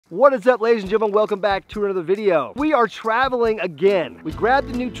What is up, ladies and gentlemen? Welcome back to another video. We are traveling again. We grabbed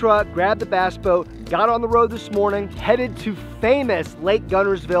the new truck, grabbed the bass boat, got on the road this morning, headed to famous Lake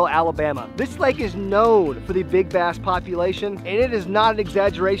Guntersville, Alabama. This lake is known for the big bass population, and it is not an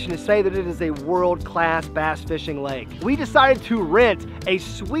exaggeration to say that it is a world-class bass fishing lake. We decided to rent a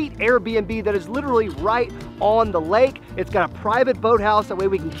sweet Airbnb that is literally right on the lake. It's got a private boathouse, that way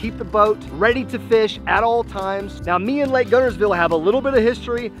we can keep the boat ready to fish at all times. Now, me and Lake Guntersville have a little bit of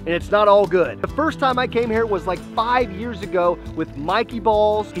history, and it's not all good. The first time I came here was like 5 years ago with Mikey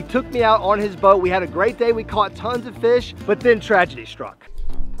Balls. He took me out on his boat. We had a great day. We caught tons of fish, but then tragedy struck.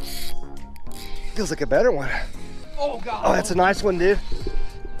 Feels like a better one. Oh God. Oh, that's a nice one, dude.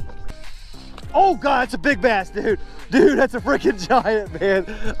 Oh God, that's a big bass, dude. Dude, that's a freaking giant, man.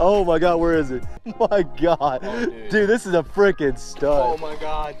 Oh my God, where is it? My God. Oh, dude, this is a freaking stud. Oh my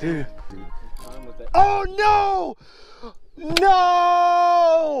God, dude. Oh no!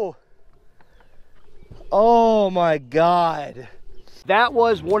 No! Oh my God. That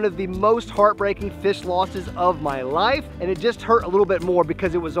was one of the most heartbreaking fish losses of my life, and it just hurt a little bit more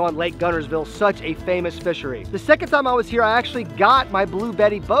because it was on Lake Guntersville, such a famous fishery. The second time I was here, I actually got my Blue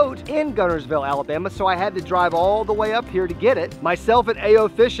Betty boat in Guntersville, Alabama, so I had to drive all the way up here to get it. Myself and AO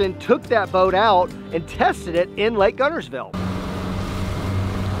Fishing took that boat out and tested it in Lake Guntersville.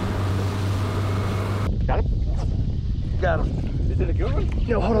 Got him? Got him. Is it a good one?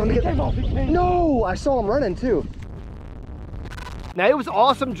 No, hold on. Let me get... No, I saw him running too. Now, it was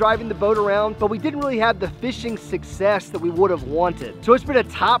awesome driving the boat around, but we didn't really have the fishing success that we would have wanted. So it's been a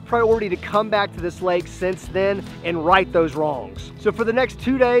top priority to come back to this lake since then and right those wrongs. So for the next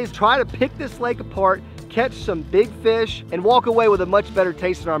 2 days, try to pick this lake apart, catch some big fish, and walk away with a much better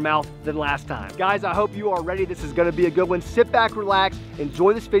taste in our mouth than last time. Guys, I hope you are ready. This is gonna be a good one. Sit back, relax,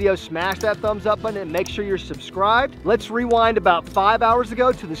 enjoy this video, smash that thumbs up button, and make sure you're subscribed. Let's rewind about 5 hours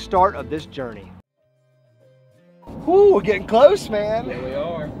ago to the start of this journey. Ooh, we're getting close, man. Yeah, we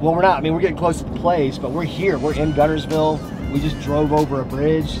are. Well, we're not. I mean, we're getting close to the place, but we're here. We're in Guntersville. We just drove over a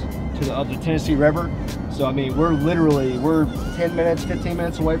bridge to the Tennessee River. So, I mean, we're 10 minutes, 15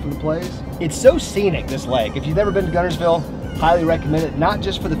 minutes away from the place. It's so scenic, this lake. If you've never been to Guntersville, highly recommend it, not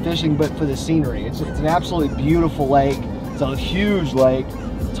just for the fishing, but for the scenery. It's an absolutely beautiful lake. It's a huge lake,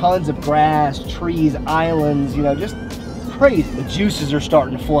 tons of grass, trees, islands, you know, just crazy. The juices are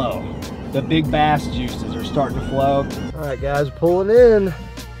starting to flow. The big bass juices are starting to flow. All right, guys, pulling in.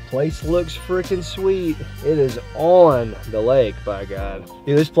 Place looks freaking sweet. It is on the lake, by God.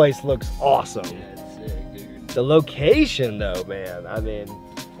 Dude, this place looks awesome. Yeah, it's sick, dude. The location, though, man, I mean,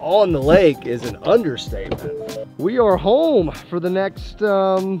 on the lake is an understatement. We are home for the next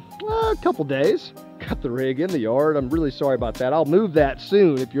couple days. Got the rig in the yard. I'm really sorry about that. I'll move that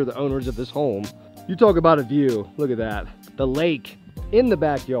soon if you're the owners of this home. You talk about a view. Look at that. The lake in the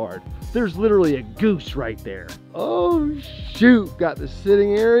backyard. There's literally a goose right there. Oh shoot, got the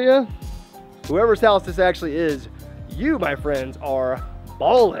sitting area. Whoever's house this actually is, you, my friends, are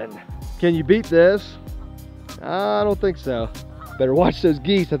ballin'. Can you beat this? I don't think so. Better watch those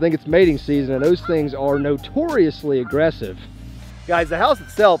geese. I think it's mating season, and those things are notoriously aggressive. Guys, the house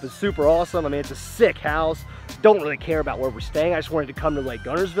itself is super awesome. I mean, it's a sick house. Don't really care about where we're staying. I just wanted to come to Lake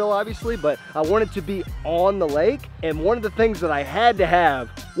Guntersville, obviously, but I wanted to be on the lake. And one of the things that I had to have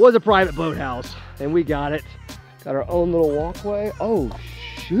was a private boathouse, and we got it. Got our own little walkway. Oh,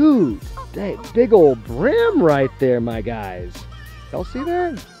 shoot. That big old brim right there, my guys. Y'all see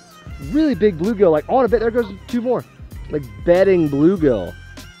that? Really big bluegill, like on a bit. There goes two more. Like bedding bluegill.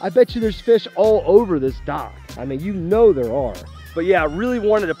 I bet you there's fish all over this dock. I mean, you know there are. But yeah, I really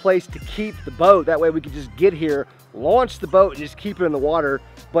wanted a place to keep the boat. That way we could just get here, launch the boat, and just keep it in the water,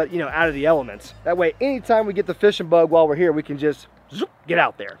 but, you know, out of the elements. That way, anytime we get the fishing bug while we're here, we can just zoop, get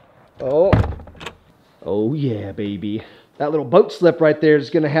out there. Oh yeah, baby. That little boat slip right there is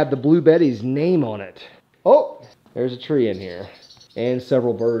gonna have the Blue Betty's name on it. Oh, there's a tree in here, and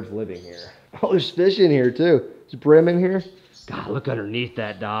several birds living here. Oh, there's fish in here too. There's brim in here. God, look underneath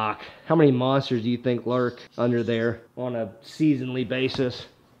that dock. How many monsters do you think lurk under there on a seasonally basis?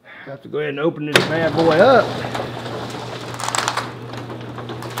 I have to go ahead and open this bad boy up.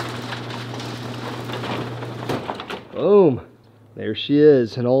 Boom. There she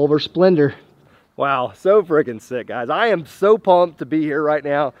is in all of her splendor. Wow, so freaking sick, guys. I am so pumped to be here right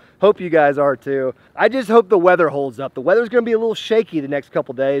now. Hope you guys are too. I just hope the weather holds up. The weather's gonna be a little shaky the next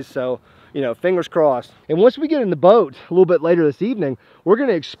couple days, so, you know, fingers crossed. And once we get in the boat a little bit later this evening, we're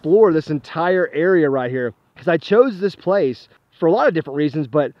gonna explore this entire area right here, because I chose this place for a lot of different reasons,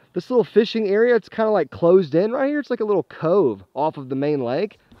 but this little fishing area, it's kind of like closed in right here. It's like a little cove off of the main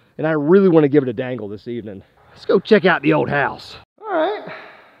lake, and I really want to give it a dangle this evening. Let's go check out the old house. All right,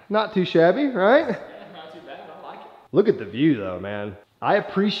 Not too shabby, right? Yeah, not too bad. I like it. Look at the view though, man. I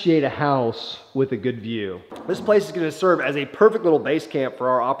appreciate a house with a good view. This place is gonna serve as a perfect little base camp for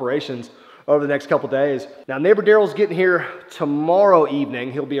our operations over the next couple days. Now, neighbor Daryl's getting here tomorrow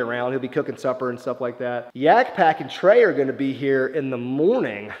evening. He'll be around, he'll be cooking supper and stuff like that. Yak Pack and Trey are gonna be here in the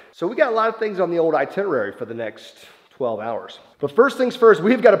morning. So we got a lot of things on the old itinerary for the next 12 hours. But first things first,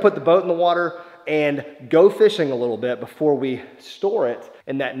 we've got to put the boat in the water and go fishing a little bit before we store it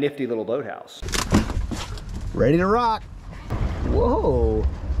in that nifty little boathouse. Ready to rock. Whoa.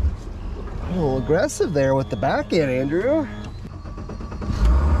 A little aggressive there with the back end, Andrew.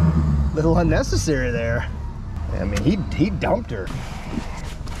 A little unnecessary there. I mean, he dumped her.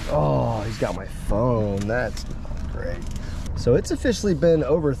 Oh, he's got my phone. That's not great. So it's officially been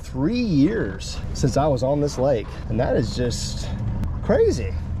over 3 years since I was on this lake. And that is just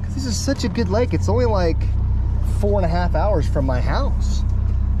crazy. Because this is such a good lake. It's only like 4.5 hours from my house.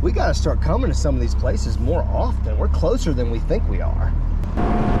 We got to start coming to some of these places more often. We're closer than we think we are.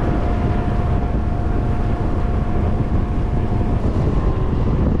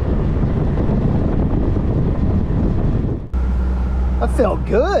 I felt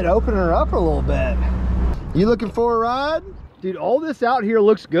good opening her up a little bit. You looking for a ride? Dude, all this out here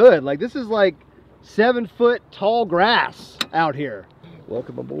looks good. Like, this is like 7-foot tall grass out here.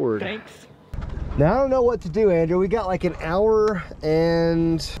 Welcome aboard. Thanks. Now, I don't know what to do, Andrew. We got like an hour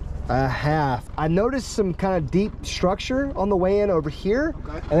and a half. I noticed some kind of deep structure on the way in over here.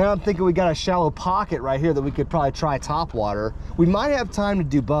 Okay. And then I'm thinking we got a shallow pocket right here that we could probably try top water. We might have time to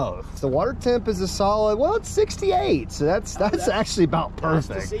do both. The water temp is a solid, well, it's 68. So that's actually about perfect.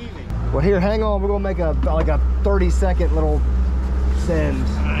 That's deceiving. Well, here, hang on. We're gonna make a 30-second little send.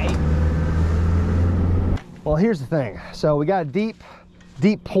 All right. Well, here's the thing. So we got a deep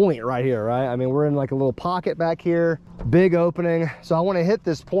point right here, right? I mean, we're in like a little pocket back here, big opening. So I want to hit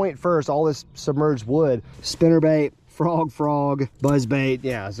this point first, all this submerged wood, spinnerbait, frog, buzzbait.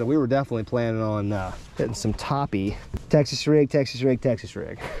 Yeah, so we were definitely planning on hitting some toppy. Texas rig.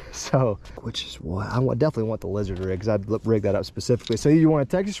 So, which is what I definitely want the lizard rig, because I'd rig that up specifically. So you want a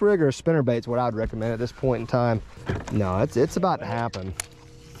Texas rig or a spinnerbait is what I'd recommend at this point in time. No, it's about to happen.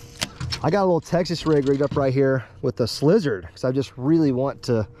 I got a little Texas rig rigged up right here with the slizzard, because I just really want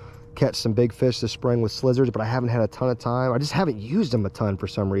to catch some big fish this spring with slizzards, but I haven't had a ton of time. I just haven't used them a ton for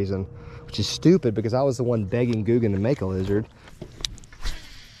some reason, which is stupid because I was the one begging Guggen to make a lizard.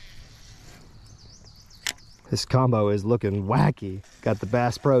 This combo is looking wacky. Got the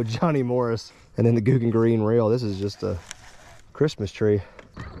Bass Pro Johnny Morris and then the Guggen green reel. This is just a Christmas tree.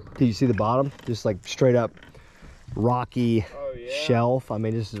 Do you see the bottom? Just like straight up rocky shelf. I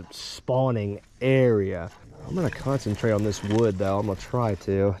mean, just a spawning area. I'm gonna concentrate on this wood though. I'm gonna try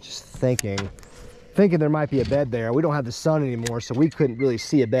to. Just thinking there might be a bed there. We don't have the sun anymore, so we couldn't really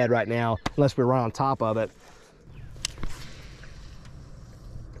see a bed right now unless we were right on top of it.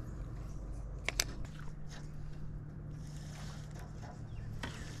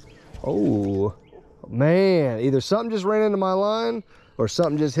 Oh man, either something just ran into my line or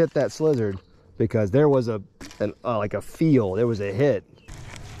something just hit that slizzard, because there was like a feel, there was a hit.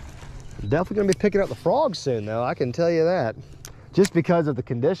 I'm definitely gonna be picking up the frogs soon though, I can tell you that, just because of the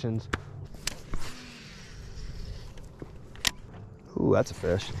conditions. Ooh, that's a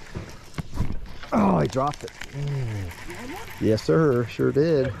fish. Oh, he dropped it. Yes sir, sure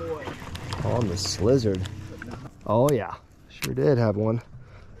did. On the slizzard. Oh yeah, sure did have one.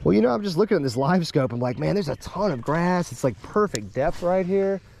 Well, you know, I'm just looking at this live scope. I'm like, man, there's a ton of grass. It's like perfect depth right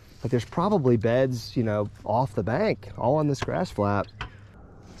here. Like there's probably beds, you know, off the bank, all on this grass flat.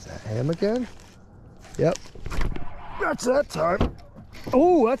 Is that him again? Yep. That's that time.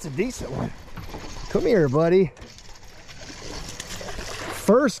 Oh, that's a decent one. Come here, buddy.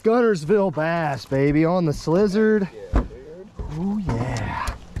 First Guntersville bass, baby, on the slizzard. Yeah, dude. Oh,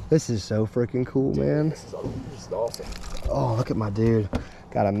 yeah. This is so freaking cool, man. This is awesome. Oh, look at my dude.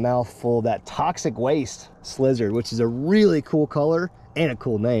 Got a mouthful of that toxic waste slizzard, which is a really cool color and a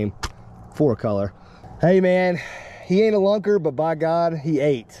cool name for a color. Hey man, he ain't a lunker, but by God, he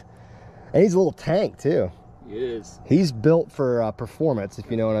ate. And he's a little tank too. He is. He's built for performance, if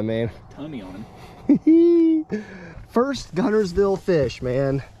you know what I mean. Tummy on him. First Guntersville fish,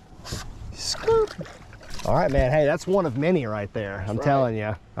 man. Scoop. All right, man. Hey, that's one of many right there. I'm telling you.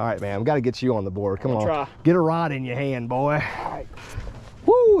 All right, man. I've got to get you on the board. Come on. Try. Get a rod in your hand, boy. All right.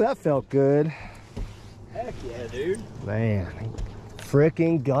 Woo, that felt good. Heck yeah, dude. Man,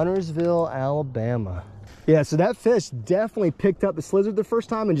 frickin' Guntersville, Alabama. Yeah, so that fish definitely picked up the slizzard the first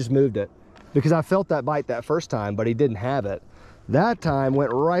time and just moved it, because I felt that bite that first time, but he didn't have it. That time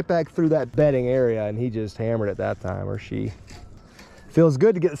went right back through that bedding area and he just hammered it that time, or she. Feels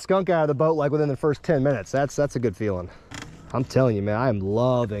good to get the skunk out of the boat like within the first 10 minutes. That's a good feeling. I'm telling you, man, I am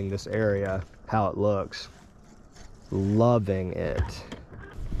loving this area, how it looks. Loving it.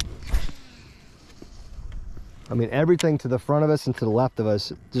 I mean, everything to the front of us and to the left of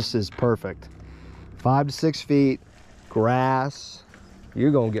us just is perfect. 5 to 6 feet, grass.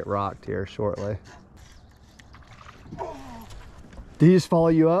 You're gonna get rocked here shortly. Did he just follow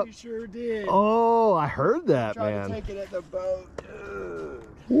you up? He sure did. Oh, I heard that, Trying man. to take it at the boat.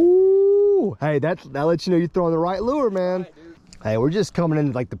 Ooh. Hey, that lets you know you're throwing the right lure, man. Right, dude. Hey, we're just coming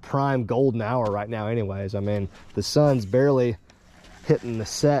into like the prime golden hour right now anyways. I mean, the sun's barely hitting the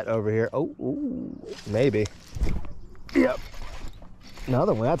set over here. Oh, ooh, maybe. Yep.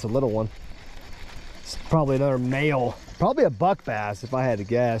 Another one. That's a little one. It's probably another male. Probably a buck bass if I had to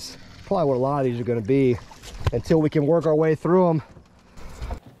guess. Probably what a lot of these are going to be until we can work our way through them.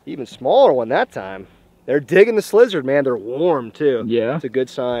 Even smaller one that time. They're digging the slizzard, man. They're warm too. Yeah. It's a good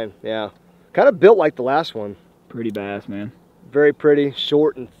sign. Yeah. Kind of built like the last one. Pretty bass, man. Very pretty,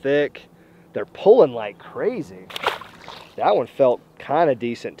 short and thick. They're pulling like crazy. That one felt kind of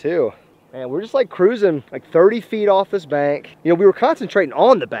decent too. Man, we're just like cruising like 30 feet off this bank. You know, we were concentrating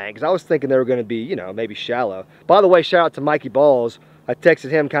on the bank because I was thinking they were going to be, you know, maybe shallow. By the way, shout out to Mikey Balls. I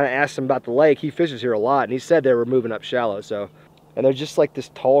texted him, kind of asked him about the lake. He fishes here a lot, and he said they were moving up shallow. So, and there's just like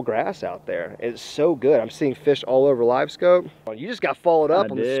this tall grass out there. It's so good. I'm seeing fish all over live scope. You just got followed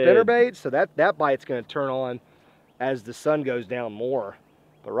up on the spinnerbait, so that bite's going to turn on as the sun goes down more.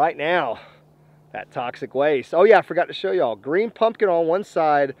 But right now, that toxic waste. Oh yeah, I forgot to show y'all. Green pumpkin on one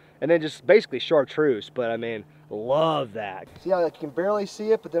side, and then just basically chartreuse. But I mean, love that. See how like, you can barely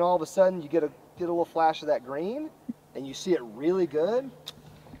see it, but then all of a sudden you get a little flash of that green, and you see it really good.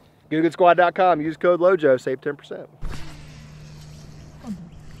 GoodGoodSquad.com. Use code LOJO, save 10%.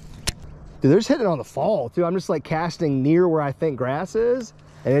 Dude, they're just hitting on the fall too. I'm just like casting near where I think grass is,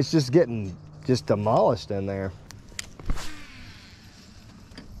 and it's just getting just demolished in there.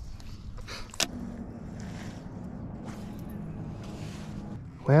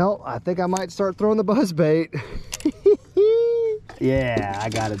 Well, I think I might start throwing the buzz bait. Yeah, I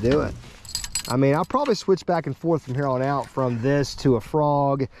gotta do it. I mean, I'll probably switch back and forth from here on out from this to a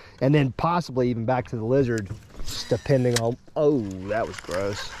frog, and then possibly even back to the lizard, just depending on, oh, that was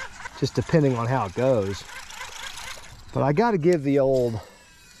gross. Just depending on how it goes. But I gotta give the old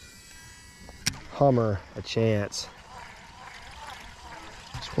Hummer a chance.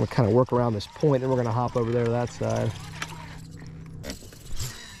 Just wanna kind of work around this point, then we're gonna hop over there to that side.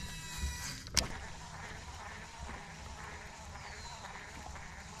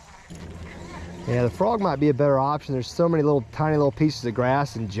 Yeah, the frog might be a better option. There's so many little tiny little pieces of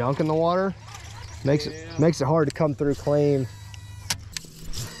grass and junk in the water. Makes it hard to come through clean.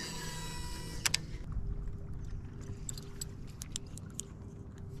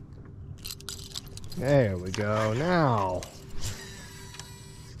 There we go. Now.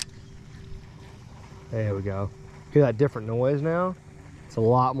 There we go. Hear that different noise now? It's a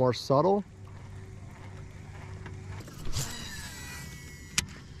lot more subtle.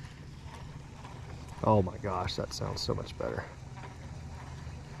 Oh my gosh, that sounds so much better.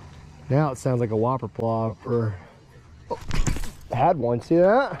 Now it sounds like a whopper plop or oh, had one, see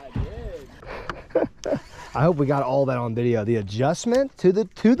that? I did. I hope we got all that on video. The adjustment to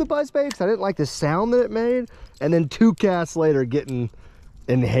the buzz baits, I didn't like the sound that it made, and then 2 casts later getting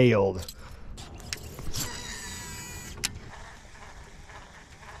inhaled.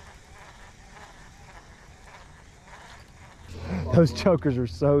 Those chokers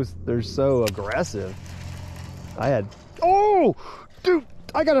are they're so aggressive. Oh, dude,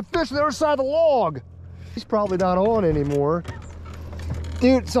 I got a fish on the other side of the log. He's probably not on anymore.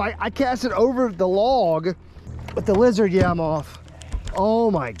 Dude, so I cast it over the log, but the lizard, yeah, I'm off. Oh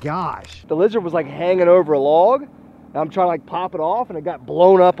my gosh. The lizard was like hanging over a log, and I'm trying to like pop it off, and it got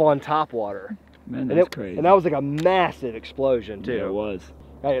blown up on top water. Man, that's crazy. And that was like a massive explosion too. Yeah, it was.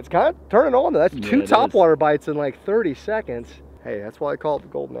 Hey, it's kind of turning on though. That's Yeah, 2 topwater bites in like 30 seconds. Hey, that's why I call it the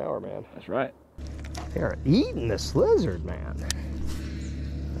golden hour, man. That's right. They're eating this lizard, man.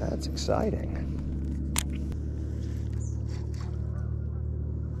 That's exciting.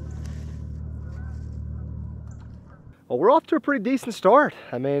 Well, we're off to a pretty decent start.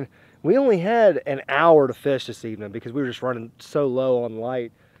 I mean, we only had an hour to fish this evening because we were just running so low on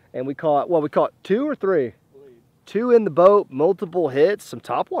light. And we caught 2 or 3? 2 in the boat, multiple hits, some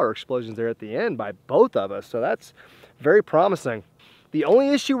topwater explosions there at the end by both of us. So that's very promising. The only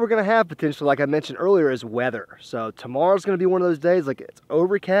issue we're gonna have potentially, like I mentioned earlier, is weather. So tomorrow's gonna be one of those days, like it's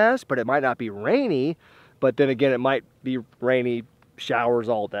overcast, but it might not be rainy. But then again, it might be rainy showers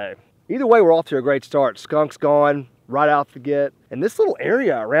all day. Either way, we're off to a great start. Skunk's gone, right out the gate. And this little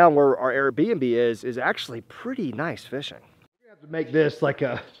area around where our Airbnb is actually pretty nice fishing. We have to make this like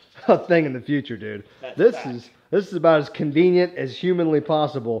a thing in the future, dude. This is about as convenient as humanly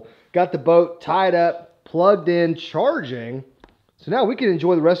possible. Got the boat tied up, plugged in, charging. So now we can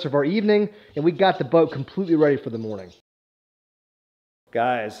enjoy the rest of our evening, and we got the boat completely ready for the morning.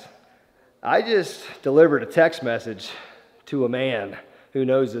 Guys, I just delivered a text message to a man who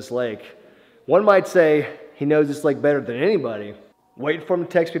knows this lake. One might say he knows this lake better than anybody. Waiting for him to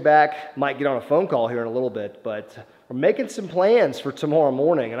text me back. Might get on a phone call here in a little bit, but we're making some plans for tomorrow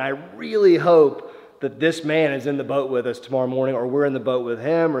morning, and I really hope that this man is in the boat with us tomorrow morning, or we're in the boat with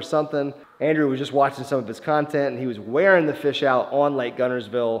him or something. Andrew was just watching some of his content, and he was wearing the fish out on Lake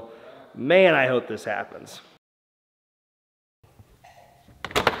Guntersville. Man, I hope this happens.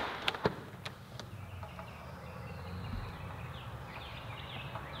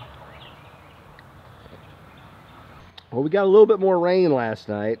 Well, we got a little bit more rain last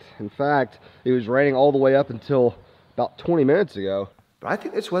night. In fact, it was raining all the way up until about 20 minutes ago. But I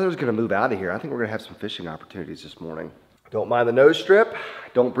think this weather is going to move out of here. I think we're going to have some fishing opportunities this morning. Don't mind the nose strip.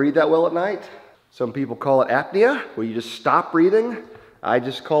 Don't breathe that well at night. Some people call it apnea, where you just stop breathing. I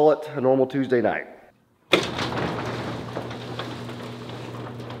just call it a normal Tuesday night.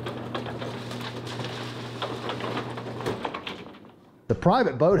 The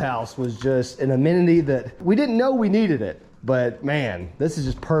private boathouse was just an amenity that we didn't know we needed it. But man, this is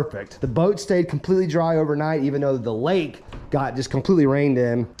just perfect. The boat stayed completely dry overnight, even though the lake got just completely rained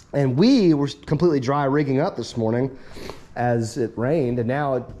in. And we were completely dry rigging up this morning as it rained, and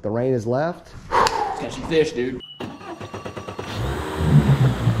now the rain has left. Let's catch some fish, dude.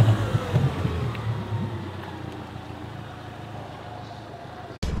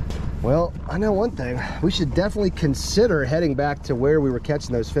 Well, I know one thing. We should definitely consider heading back to where we were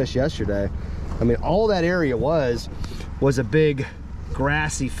catching those fish yesterday. I mean, all that area was a big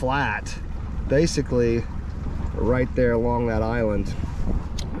grassy flat, basically right there along that island.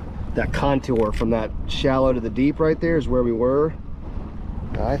 That contour from that shallow to the deep right there is where we were.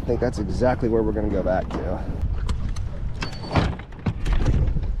 I think that's exactly where we're gonna go back to.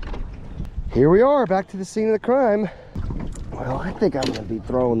 Here we are, back to the scene of the crime. Well, I think I'm gonna be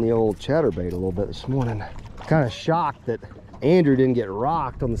throwing the old chatterbait a little bit this morning. Kind of shocked that Andrew didn't get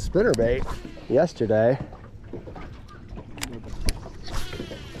rocked on the spinnerbait yesterday.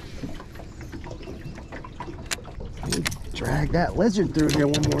 Drag that lizard through here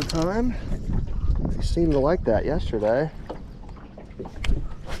one more time. He seemed to like that yesterday.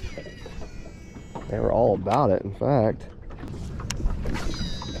 They were all about it, in fact.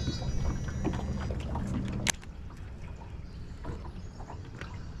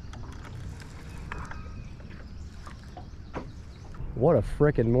 What a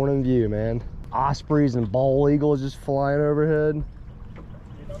frickin' morning view, man. Ospreys and bald eagles just flying overhead.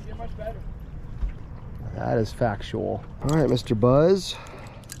 It don't get much better. That is factual. All right, Mr. Buzz.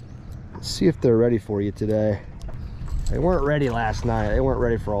 Let's see if they're ready for you today. They weren't ready last night. They weren't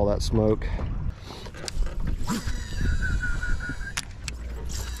ready for all that smoke.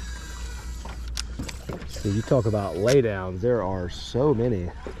 So you talk about laydowns. There are so many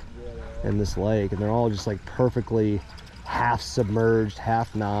in this lake, and they're all just like perfectly half submerged,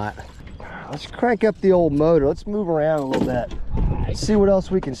 half not. Let's crank up the old motor. Let's move around a little bit. Let's see what else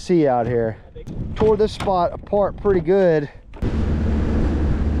we can see out here. Tore this spot apart pretty good.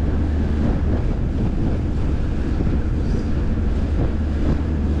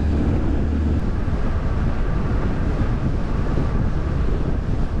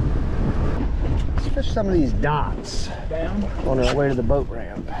 Let's fish some of these dots Down on our way to the boat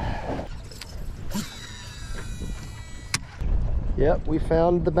ramp. Yep, we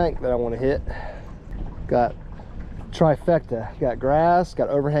found the bank that I want to hit. Got trifecta. Got grass, got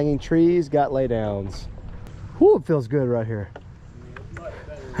overhanging trees, got laydowns. Whew, it feels good right here.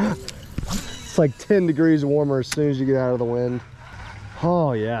 It's like 10 degrees warmer as soon as you get out of the wind.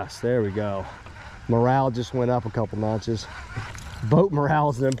 Oh yes, there we go. Morale just went up a couple notches. Boat morale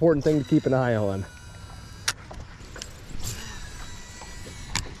is an important thing to keep an eye on.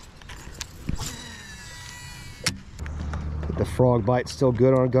 The frog bite's still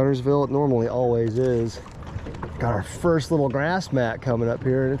good on Guntersville. It normally always is. Got our first little grass mat coming up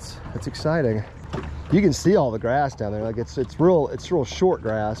here, and it's exciting. You can see all the grass down there. Like it's real short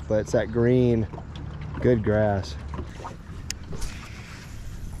grass, but it's that green, good grass.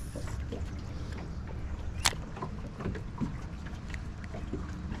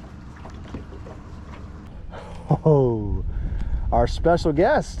 Oh, our special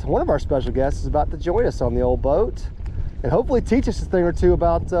guest, one of our special guests, is about to join us on the old boat and hopefully teach us a thing or two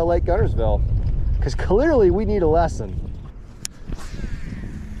about Lake Guntersville. because clearly we need a lesson.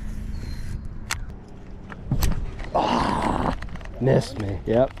 Oh, missed me.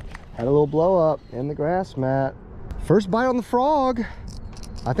 Yep, had a little blow up in the grass mat. First bite on the frog.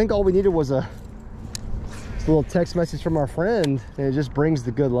 I think all we needed was a little text message from our friend, and it just brings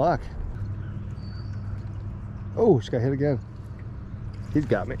the good luck. Oh, she got hit again. He's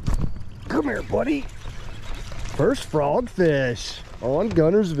got me. Come here, buddy. First frog fish on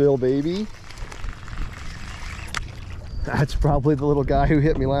Guntersville, baby. That's probably the little guy who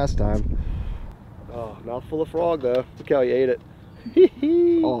hit me last time. Oh, mouthful of frog though. Look how he ate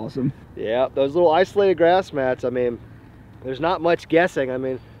it. Awesome. Yeah, those little isolated grass mats, I mean, there's not much guessing. I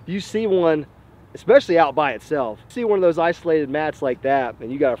mean, you see one, especially out by itself, see one of those isolated mats like that,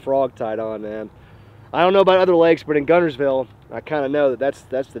 and you got a frog tied on, man. I don't know about other lakes, but in Guntersville, I kind of know that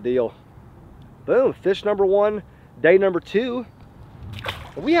that's the deal. Boom, fish number one, day number two.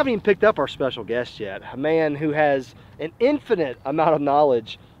 We haven't even picked up our special guest yet, a man who has an infinite amount of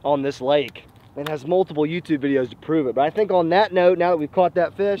knowledge on this lake and has multiple YouTube videos to prove it. But I think on that note, now that we've caught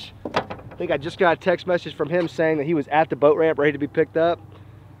that fish, I think I just got a text message from him saying that he was at the boat ramp ready to be picked up.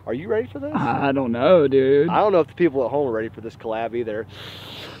 Are you ready for this? I don't know, dude. I don't know if the people at home are ready for this collab either.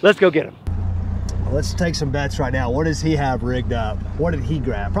 Let's go get him. Let's take some bets right now. What does he have rigged up? What did he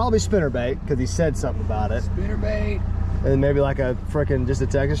grab? Probably spinnerbait, because he said something about it. Spinnerbait. And maybe like a frickin' just a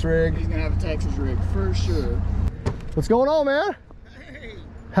Texas rig. He's gonna have a Texas rig for sure. What's going on, man? Hey,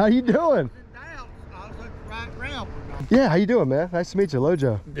 How you doing? I was looking right around for Yeah, how you doing, man? Nice to meet you,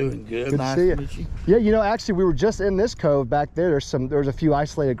 LOJO. Doing good. Good Nice to see you. meet you. Yeah, you know, actually, we were just in this cove back there. There was a few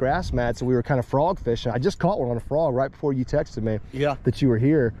isolated grass mats, and we were kind of frog fishing. I just caught one on a frog right before you texted me Yeah. that you were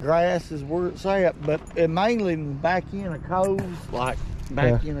here. Grass is where it's at, but it mainly in the back end of coves, like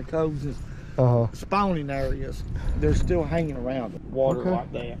back end of coves and spawning areas. They're still hanging around the water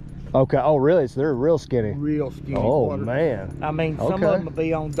like that. Okay. Oh, really? So they're real skinny. Real skinny Oh, water. man. I mean, some of them will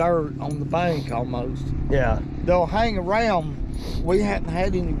be on dirt on the bank almost. Yeah. They'll hang around. We hadn't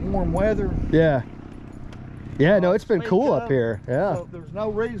had any warm weather. Yeah. Yeah, no, it's been Speak cool up here. Yeah. So there's no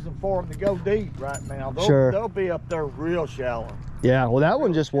reason for them to go deep right now. Sure. They'll be up there real shallow. Yeah, well, that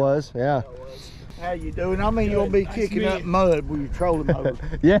one just was. Yeah. How you doing? I mean, you'll be kicking up mud when you're trolling over.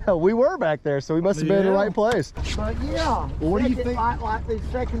 Yeah, we were back there, so we must have been in the right place. But yeah, what do you think? Like these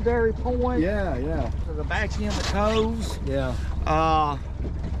secondary points. Yeah. To the back end of coves. Yeah.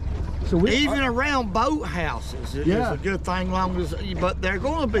 So even around boat houses is a good thing, long as, but they're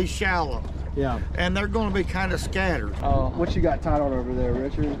going to be shallow. Yeah. And they're going to be kind of scattered. What you got tied on over there,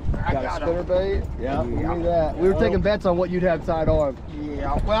 Richard? Got a spinnerbait? Yeah, we Yeah. knew that. We were taking bets on what you'd have tied on.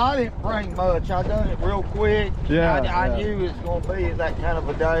 Yeah, well, I didn't bring much. I done it real quick. Yeah, I knew it was going to be that kind of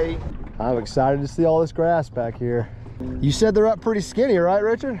a day. I'm excited to see all this grass back here. You said they're up pretty skinny, right,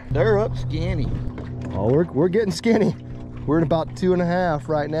 Richard? They're up skinny. Oh, we're getting skinny. We're at about 2.5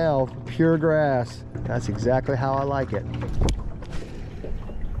 right now, pure grass. That's exactly how I like it.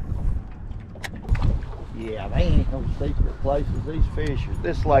 Yeah, they ain't no secret places. These fish are,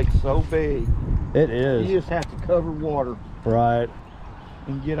 this lake's so big. It is. You just have to cover water Right.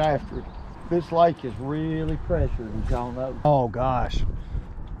 and get after it. This lake is really pressured, as y'all know. Oh gosh.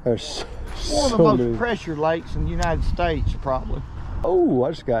 There's One of so the most many. pressured lakes in the United States, probably. Oh, I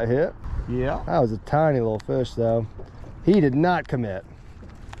just got hit. Yeah. That was a tiny little fish though. He did not commit.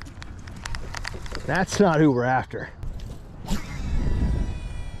 That's not who we're after.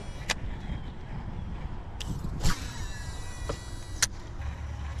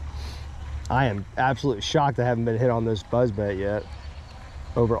 I am absolutely shocked I haven't been hit on this buzzbait yet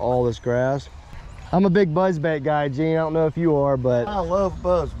over all this grass. I'm a big buzzbait guy, Gene. I don't know if you are, but I love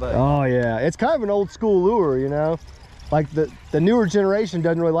buzzbait. oh yeah, it's kind of an old school lure, you know. Like the newer generation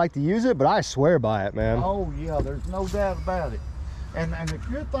doesn't really like to use it, but I swear by it, man. Oh yeah, there's no doubt about it. And the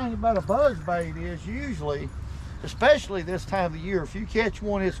good thing about a buzzbait is usually, especially this time of year, if you catch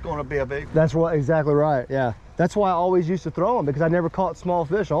one, it's going to be a big one. That's what exactly right. Yeah, that's why I always used to throw them, because I never caught small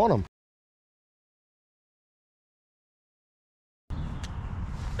fish on them.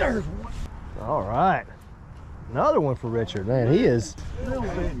 There's one. All right, another one for Richard. Man, he is Little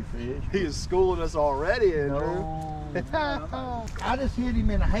bitty fish. he is schooling us already, Andrew. No, I just hit him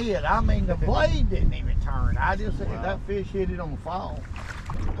in the head. I mean, the blade didn't even turn. I just that fish hit it on the fall.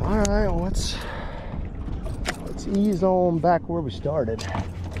 All right, well, let's ease on back where we started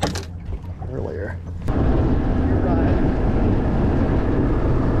earlier. You're right.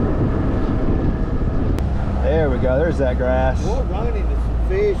 There we go. There's that grass. We'll run into some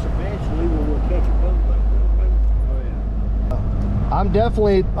fish eventually when we'll catch a buzzbait. I'm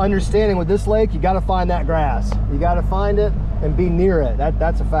definitely understanding with this lake, you got to find that grass. You got to find it and be near it.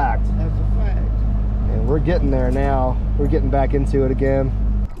 That's a fact. That's a fact. we're getting there now. We're getting back into it again.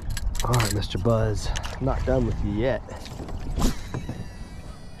 All right, Mr. Buzz, I'm not done with you yet.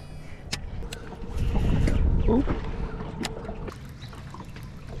 Oop.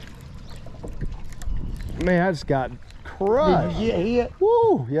 Man, I just got crushed. Did you get hit?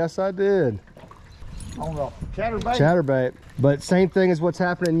 Woo! Yes, I did. On the chatterbait? Chatterbait. But same thing as what's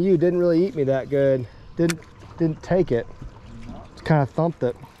happening to you. Didn't really eat me that good. Didn't take it. Just kind of thumped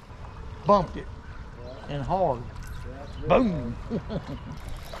it. Bumped it. And hard. Boom.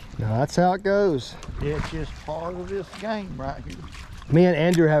 Now, that's how it goes. It's just part of this game right here. Me and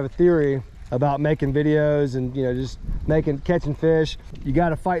Andrew have a theory about making videos and, you know, just catching fish. You got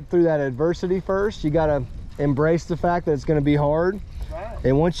to fight through that adversity first. You got to embrace the fact that it's going to be hard. Right.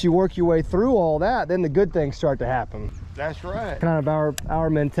 And once you work your way through all that, then the good things start to happen. That's right. Kind of our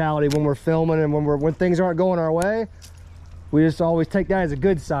mentality when we're filming and when things aren't going our way. We just always take that as a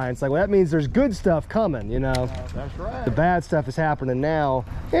good sign. It's like, well, that means there's good stuff coming, you know. That's right. The bad stuff is happening now.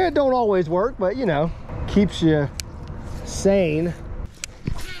 Yeah, it don't always work, but you know, keeps you sane.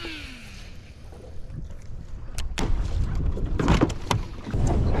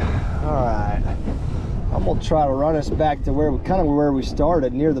 All right, I'm gonna try to run us back to where we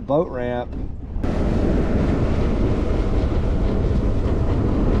started, near the boat ramp.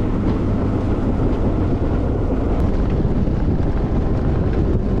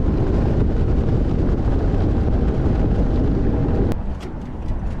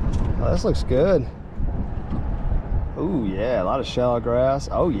 This looks good. Oh yeah, a lot of shallow grass.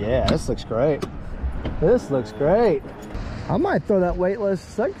 Oh yeah, this looks great. This looks great. I might throw that weightless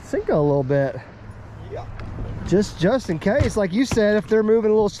Senko a little bit. Yeah. Just in case, like you said, if they're moving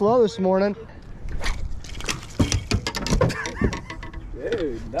a little slow this morning.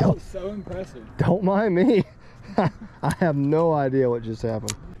 Dude, that was so impressive. Don't mind me. I have no idea what just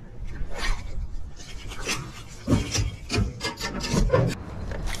happened.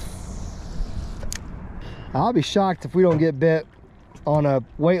 I'll be shocked if we don't get bit on a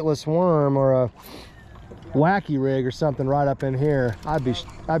weightless worm or a wacky rig or something right up in here. I'd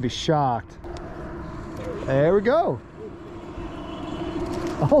be shocked. There we go.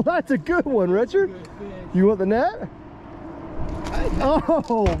 Oh, that's a good one, Richard. You want the net?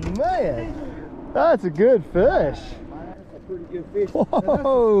 Oh man, that's a good fish. That's a pretty good fish.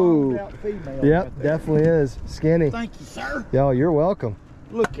 Whoa. Yep, definitely is. Skinny. Thank you, sir. Yo, you're welcome.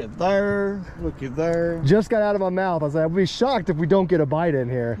 Look at there. Look at there. Just got out of my mouth. I was like, I'd be shocked if we don't get a bite in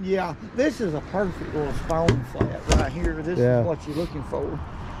here. Yeah, this is a perfect little stone flat right here. This is what you're looking for.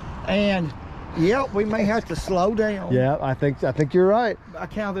 And yeah, we may have to slow down. Yeah, I think you're right. I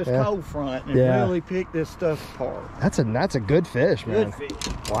count this cold front and really pick this stuff apart. That's a good fish, man. Good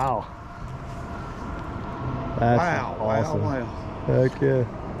fish. Wow. That's Wow, awesome. wow. Heck yeah.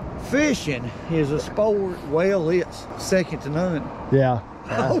 Fishing is a sport, well, it's second to none. Yeah.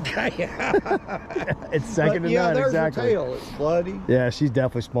 Okay. It's second to none, there's exactly. her tail. It's bloody. Yeah, she's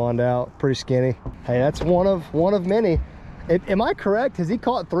definitely spawned out. Pretty skinny. Hey, that's one of many. Am I correct? Has he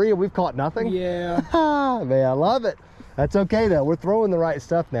caught 3 and we've caught nothing? Yeah. Man, I love it. That's okay though. We're throwing the right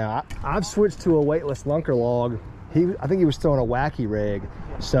stuff now. I've switched to a weightless lunker log. I think he was throwing a wacky rig.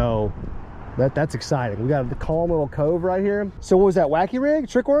 So that's exciting. We got a calm little cove right here. So what was that, wacky rig?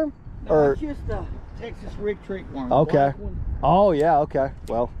 Trick worm? No, it's just a Texas rig trick worm. Okay. Oh yeah, okay.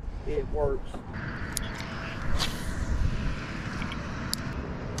 Well, it works.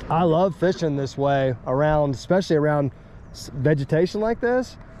 I love fishing this way around, especially around vegetation like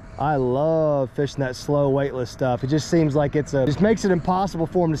this. I love fishing that slow weightless stuff. It just seems like just makes it impossible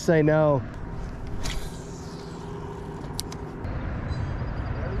for them to say no.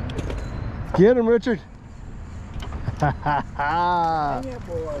 Get him, Richard. Yeah,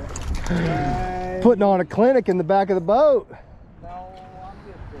 boy. Putting on a clinic in the back of the boat. No,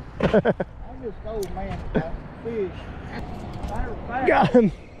 I'm just old man about fish. Matter of fact, Got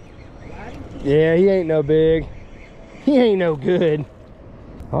him. Yeah, he ain't no big. He ain't no good.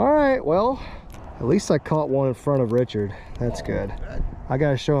 All right, well, at least I caught one in front of Richard. That's good. I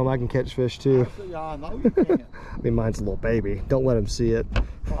gotta show him I can catch fish too. I know you can. I mean, mine's a little baby. Don't let him see it.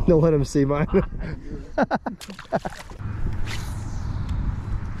 Don't let him see mine.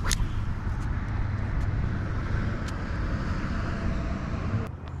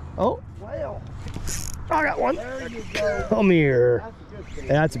 Oh, Well, I got one. there you go. Come here. That's a good fish.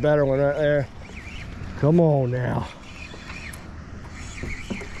 That's a better one right there. Come on now.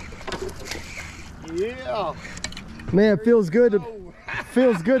 Yeah. Man, it feels good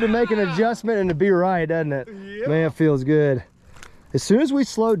to make an adjustment and to be right, doesn't it? Yeah. Man, it feels good. As soon as we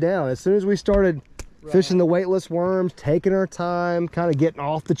slowed down, as soon as we started fishing the weightless worms, taking our time, kind of getting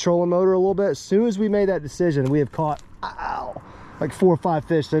off the trolling motor a little bit. As soon as we made that decision, we have caught, like 4 or 5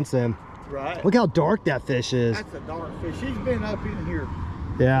 fish since then. Right. Look how dark that fish is. That's a dark fish. He's been up in here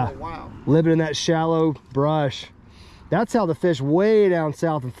yeah. for a while. Living in that shallow brush. That's how the fish way down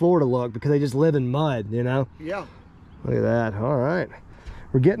south in Florida look, because they just live in mud, you know? Yeah. Look at that. All right.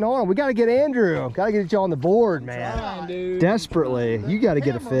 We're getting on. We got to get Andrew. Got to get you on the board, man. Trying, desperately. You got to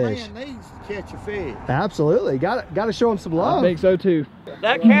get a fish. Needs to catch a fish. Absolutely. Got to show him some love. I think so too.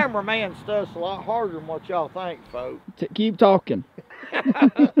 That cameraman stuff's a lot harder than what y'all think, folks. Keep talking.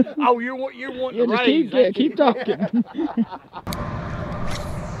 Oh, you're wanting Yeah, to just raise. keep talking.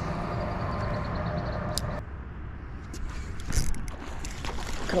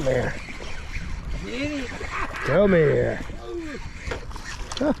 Come here. Get it. Come here.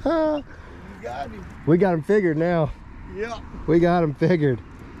 You got him. We got him figured now. Yeah. We got him figured.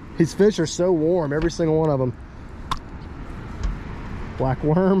 These fish are so warm, every single one of them. Black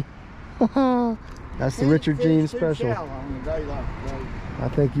worm. That's the Richard Jean special. I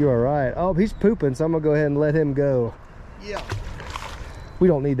think you are right. Oh, he's pooping, so I'm gonna go ahead and let him go. Yeah. We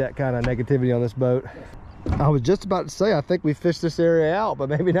don't need that kind of negativity on this boat. I was just about to say, I think we fished this area out, but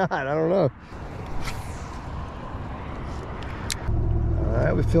maybe not. I don't know. All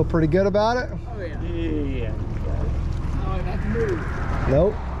right, we feel pretty good about it. Oh, yeah. Yeah. Oh, that's move.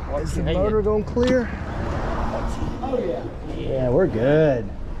 Nope. Is the motor going clear? Oh, yeah. Yeah, we're good.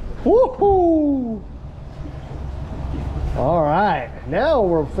 Woohoo! All right, now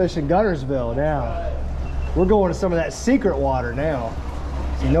we're fishing Guntersville now. We're going to some of that secret water now.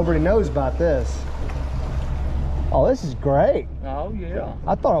 See, nobody knows about this. Oh, this is great. Oh, yeah.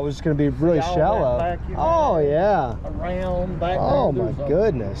 I thought it was going to be really shallow. Oh, yeah. Around back there. Oh, my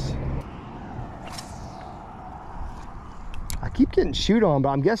goodness. I keep getting chewed on, but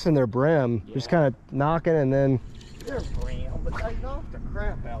I'm guessing they're brim. Yeah. Just kind of knocking and then... They're brim, but they knock the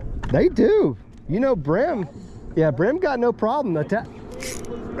crap out of them. They do. You know, brim. Yeah, brim got no problem.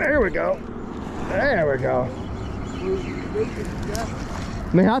 There we go. There we go.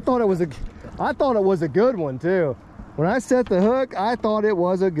 Man, I thought it was a good one too. When I set the hook, I thought it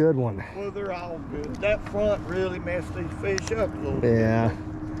was a good one. Well, they're all good. That front really messed these fish up a little bit. Yeah.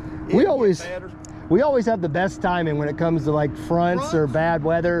 We always have the best timing when it comes to like fronts or bad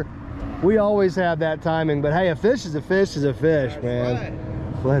weather. We always have that timing. But hey, a fish is a fish is a fish, man.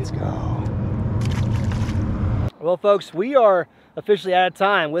 Right. Let's go. Well, folks, we are officially out of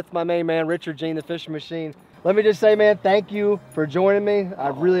time with my main man, Richard Jean, the fishing machine. Let me just say, man, thank you for joining me. I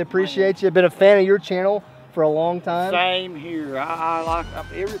really appreciate you. I've been a fan of your channel for a long time. Same here. I like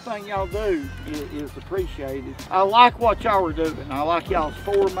everything y'all do is appreciated. I like what y'all are doing. I like y'all's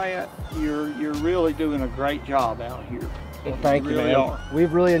format. You're really doing a great job out here. Well, thank you, man.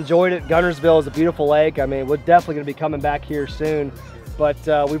 We've really enjoyed it. Guntersville is a beautiful lake. I mean, we're definitely going to be coming back here soon. But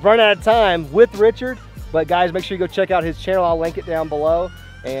we've run out of time with Richard. But guys, make sure you go check out his channel. I'll link it down below.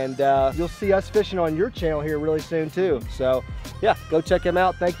 And you'll see us fishing on your channel here really soon too. So yeah, go check him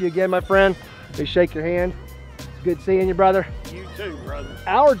out. Thank you again, my friend. Let me shake your hand. It's good seeing you, brother. You too, brother.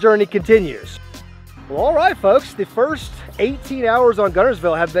 Our journey continues. Well, all right, folks. The first 18 hours on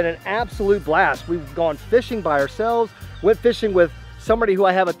Guntersville have been an absolute blast. We've gone fishing by ourselves, went fishing with somebody who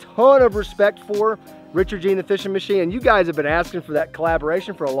I have a ton of respect for, Richard Jean, the fishing machine, and you guys have been asking for that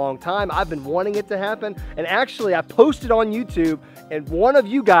collaboration for a long time. I've been wanting it to happen, and actually I posted on YouTube, and one of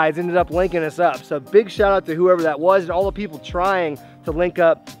you guys ended up linking us up. So big shout out to whoever that was and all the people trying to link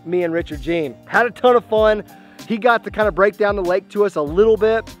up me and Richard Jean. Had a ton of fun. He got to kind of break down the lake to us a little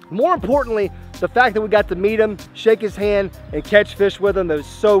bit. More importantly, the fact that we got to meet him, shake his hand, and catch fish with him, that was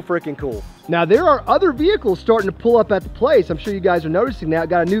so freaking cool. Now, there are other vehicles starting to pull up at the place. I'm sure you guys are noticing that.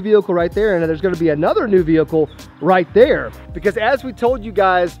 Got a new vehicle right there, and there's gonna be another new vehicle right there. Because as we told you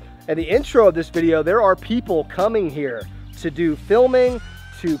guys at the intro of this video, there are people coming here to do filming,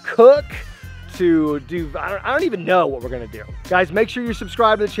 to cook, to do, I don't even know what we're gonna do. Guys, make sure you're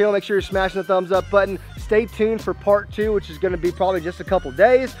subscribed to the channel. Make sure you're smashing the thumbs up button. Stay tuned for part 2, which is gonna be probably just a couple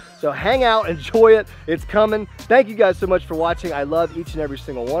days. So hang out, enjoy it, it's coming. Thank you guys so much for watching. I love each and every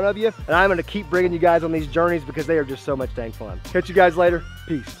single one of you. And I'm gonna keep bringing you guys on these journeys because they are just so much dang fun. Catch you guys later,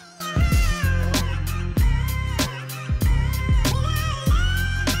 peace.